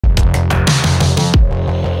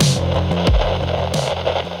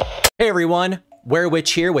everyone,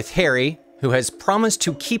 Werewitch here with Harry, who has promised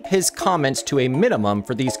to keep his comments to a minimum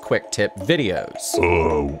for these quick tip videos.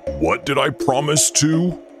 What did I promise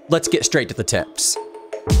to? Let's get straight to the tips.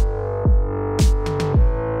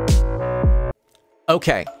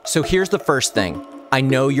 Okay, so here's the first thing. I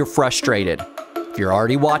know you're frustrated. If you're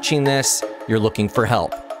already watching this, you're looking for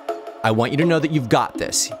help. I want you to know that you've got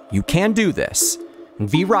this. You can do this. In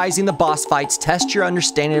vrising the boss fights, test your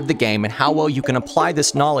understanding of the game and how well you can apply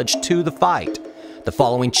this knowledge to the fight. The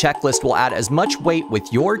following checklist will add as much weight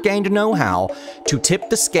with your gained know-how to tip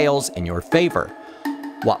the scales in your favor.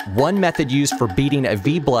 What one method used for beating a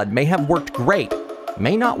V-Blood may have worked great,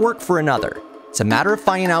 may not work for another. It's a matter of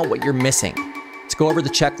finding out what you're missing. Let's go over the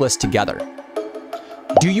checklist together.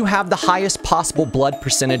 Do you have the highest possible blood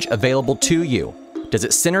percentage available to you? Does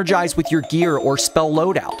it synergize with your gear or spell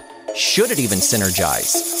loadout? Should it even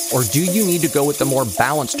synergize? Or do you need to go with the more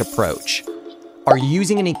balanced approach? Are you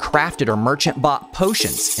using any crafted or merchant bought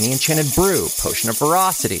potions, any enchanted brew, potion of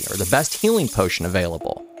ferocity, or the best healing potion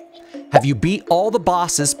available? Have you beat all the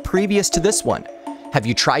bosses previous to this one? Have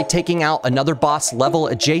you tried taking out another boss level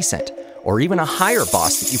adjacent, or even a higher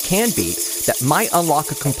boss that you can beat that might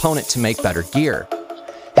unlock a component to make better gear?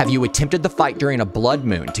 Have you attempted the fight during a blood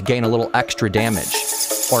moon to gain a little extra damage?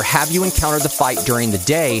 Or have you encountered the fight during the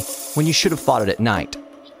day when you should have fought it at night?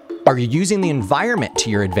 Are you using the environment to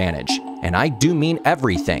your advantage? And I do mean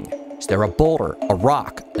everything. Is there a boulder, a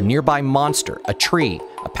rock, a nearby monster, a tree,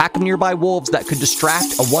 a pack of nearby wolves that could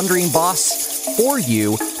distract a wandering boss for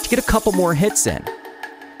you to get a couple more hits in?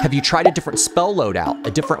 Have you tried a different spell loadout,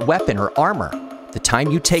 a different weapon or armor? The time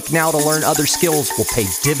you take now to learn other skills will pay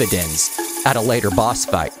dividends at a later boss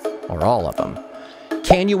fight, or all of them.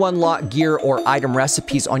 Can you unlock gear or item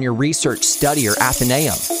recipes on your research, study, or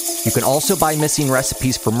Athenaeum? You can also buy missing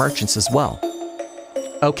recipes for merchants as well.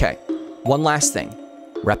 Okay, one last thing.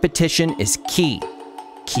 Repetition is key.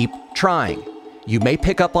 Keep trying. You may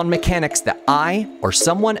pick up on mechanics that I or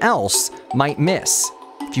someone else might miss.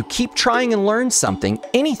 If you keep trying and learn something,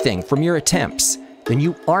 anything from your attempts, then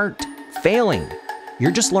you aren't failing.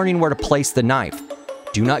 You're just learning where to place the knife.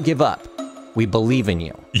 Do not give up. We believe in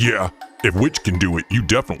you. Yeah, if Witch can do it, you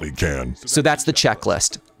definitely can. So that's the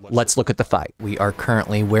checklist. Let's look at the fight. We are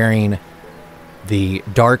currently wearing the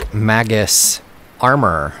Dark Magus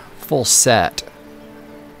armor, full set.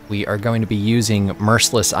 We are going to be using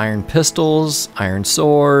Merciless Iron Pistols, Iron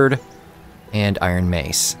Sword, and Iron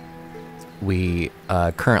Mace. We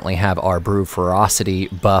currently have our Brew Ferocity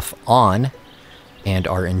buff on, and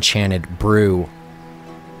our Enchanted Brew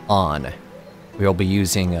on. We'll be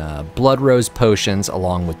using Blood Rose potions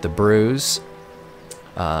along with the brews.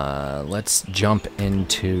 Let's jump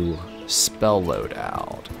into spell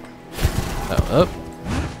loadout.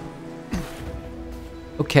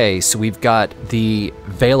 Okay, so we've got the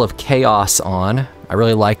Veil of Chaos on. I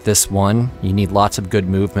really like this one. You need lots of good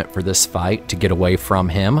movement for this fight to get away from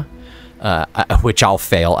him, which I'll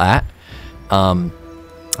fail at.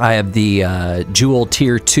 I have the Jewel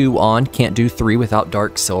Tier 2 on. Can't do 3 without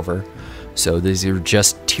Dark Silver. So these are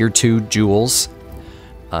just Tier 2 jewels.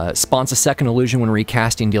 Spawns a second illusion when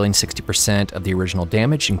recasting, dealing 60% of the original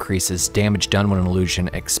damage. Increases damage done when an illusion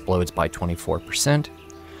explodes by 24%.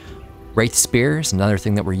 Wraith Spear is another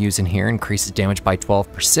thing that we're using here. Increases damage by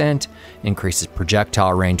 12%. Increases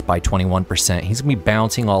projectile range by 21%. He's going to be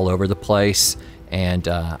bouncing all over the place. And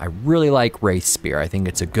I really like Wraith Spear. I think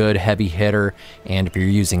it's a good heavy hitter. And if you're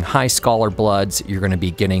using high Scholar Bloods, you're going to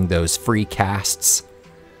be getting those free casts.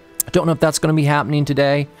 I don't know if that's going to be happening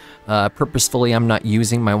today. Purposefully, I'm not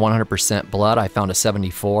using my 100% blood. I found a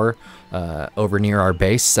 74 over near our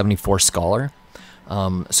base, 74 Scholar.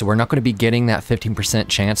 So we're not going to be getting that 15%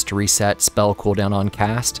 chance to reset spell cooldown on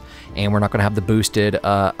cast, and we're not going to have the boosted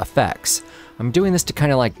effects. I'm doing this to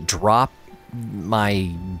kind of like drop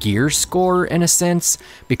my gear score in a sense,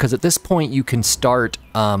 because at this point you can start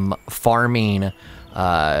farming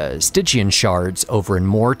Stygian shards over in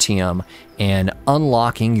Mortium and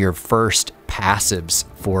unlocking your first passives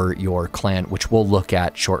for your clan, which we'll look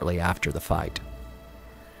at shortly after the fight.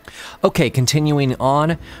 Okay, continuing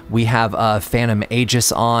on, we have Phantom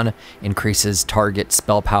Aegis on. Increases target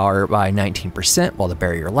spell power by 19% while the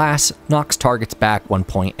barrier lasts. Knocks targets back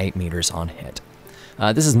 1.8 meters on hit.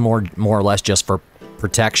 This is more or less just for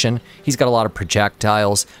protection. He's got a lot of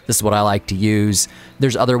projectiles. This is what I like to use.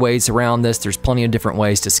 There's other ways around this. There's plenty of different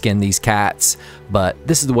ways to skin these cats, but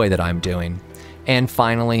this is the way that I'm doing. And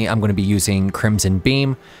finally, I'm going to be using Crimson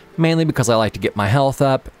Beam, mainly because I like to get my health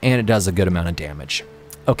up, and it does a good amount of damage.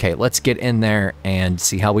 Okay, let's get in there and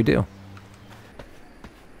see how we do.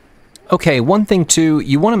 Okay, one thing too,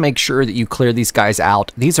 you want to make sure that you clear these guys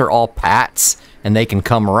out. These are all pats, and they can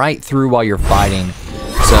come right through while you're fighting.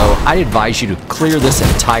 So I'd advise you to clear this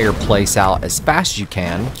entire place out as fast as you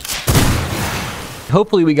can.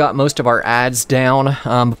 Hopefully we got most of our ads down.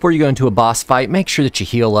 Before you go into a boss fight, make sure that you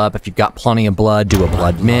heal up. If you've got plenty of blood, do a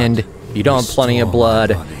blood mend. If you don't have plenty of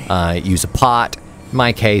blood, use a pot. In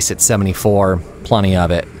my case, it's 74, plenty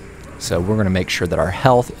of it. So we're gonna make sure that our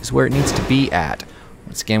health is where it needs to be at.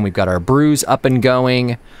 Once again, we've got our brews up and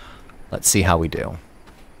going. Let's see how we do.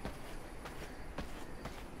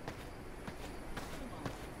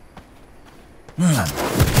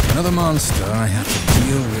 Another monster I have to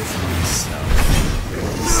deal with myself.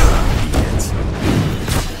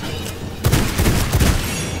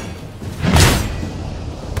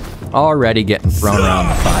 Already getting thrown around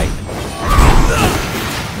the fight.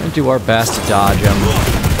 We're gonna do our best to dodge him,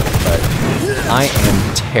 but I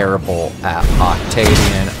am terrible at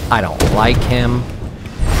Octavian. I don't like him.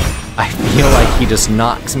 I feel like he just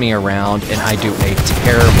knocks me around, and I do a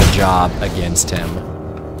terrible job against him.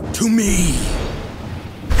 To me!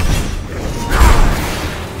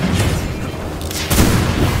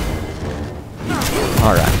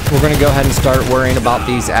 Alright, we're gonna go ahead and start worrying about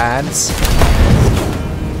these ads.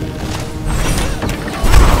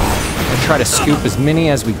 Try to scoop as many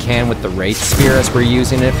as we can with the Wraith Spear as we're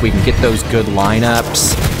using it. If we can get those good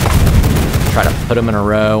lineups, try to put them in a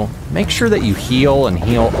row. Make sure that you heal and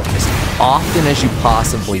heal as often as you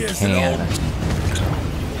possibly can.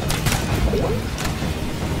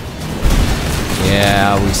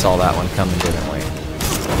 Yeah, we saw that one coming, didn't we?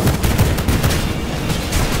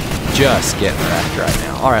 Just getting wrecked right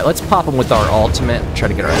now. All right, let's pop them with our ultimate and try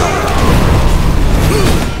to get our health back.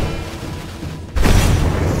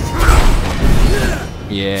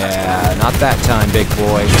 Yeah, not that time, big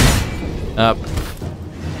boy.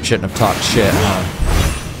 Shouldn't have talked shit, huh?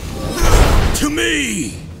 To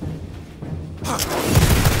me!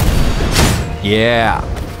 Yeah.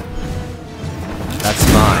 That's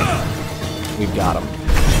mine. We've got him.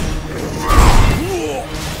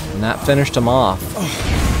 And that finished him off.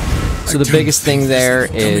 So the biggest thing there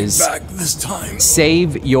is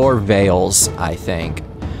save your veils, I think.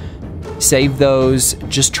 Save those.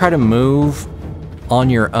 Just try to move on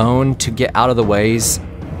your own to get out of the way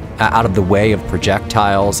of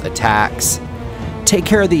projectiles, attacks. Take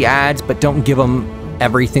care of the ads, but don't give them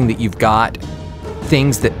everything that you've got.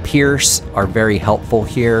 Things that pierce are very helpful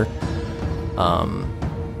here. I'm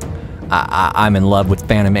in love with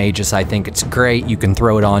Phantom Aegis. I think it's great. You can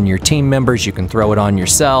throw it on your team members, you can throw it on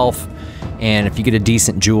yourself, and if you get a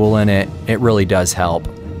decent jewel in it, it really does help.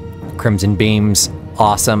 Crimson Beam's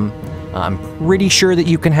awesome. I'm pretty sure that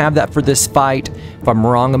you can have that for this fight. If I'm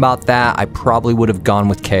wrong about that, I probably would have gone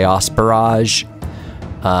with Chaos Barrage.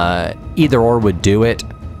 Either or would do it.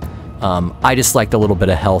 I just like the little bit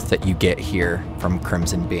of health that you get here from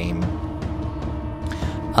Crimson Beam.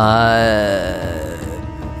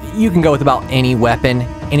 You can go with about any weapon,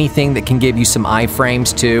 anything that can give you some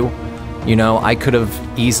iframes too. You know, I could have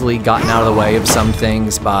easily gotten out of the way of some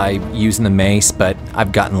things by using the mace, but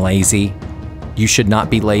I've gotten lazy. You should not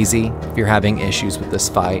be lazy if you're having issues with this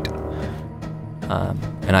fight.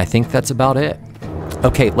 And I think that's about it.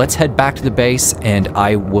 Okay, let's head back to the base and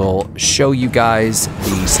I will show you guys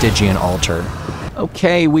the Stygian altar.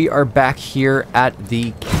 Okay, we are back here at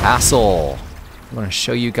the castle. I'm going to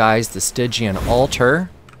show you guys the Stygian altar.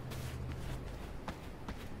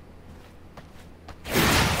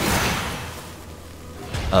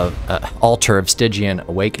 Altar of Stygian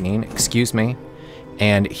Awakening, excuse me.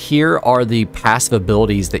 And here are the passive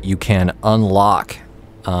abilities that you can unlock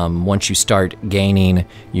once you start gaining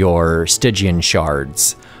your Stygian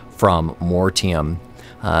shards from Mortium.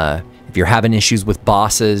 If you're having issues with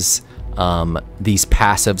bosses, these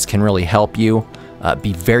passives can really help you.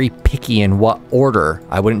 Be very picky in what order.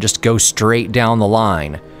 I wouldn't just go straight down the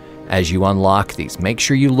line as you unlock these. Make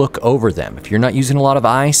sure you look over them. If you're not using a lot of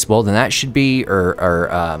ice, well then that should be,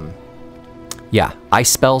 yeah, ice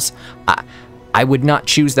spells. I would not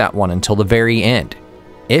choose that one until the very end.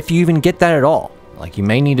 If you even get that at all, like you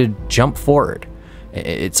may need to jump forward.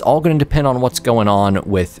 It's all going to depend on what's going on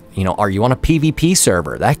with, you know, are you on a PvP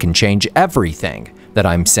server? That can change everything that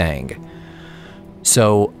I'm saying.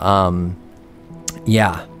 So,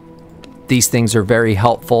 yeah, these things are very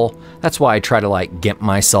helpful. That's why I try to like gimp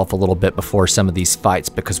myself a little bit before some of these fights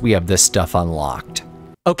because we have this stuff unlocked.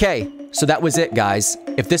 Okay, so that was it, guys.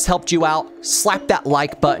 If this helped you out, slap that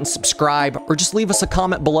like button, subscribe, or just leave us a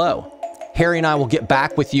comment below. Harry and I will get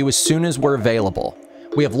back with you as soon as we're available.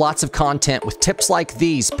 We have lots of content with tips like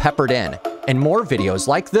these peppered in, and more videos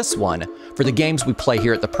like this one for the games we play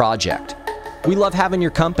here at the project. We love having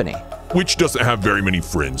your company. Witch doesn't have very many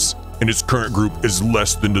friends, and his current group is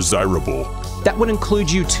less than desirable. That would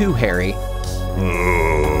include you too, Harry.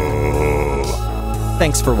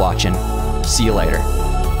 Thanks for watching. See you later.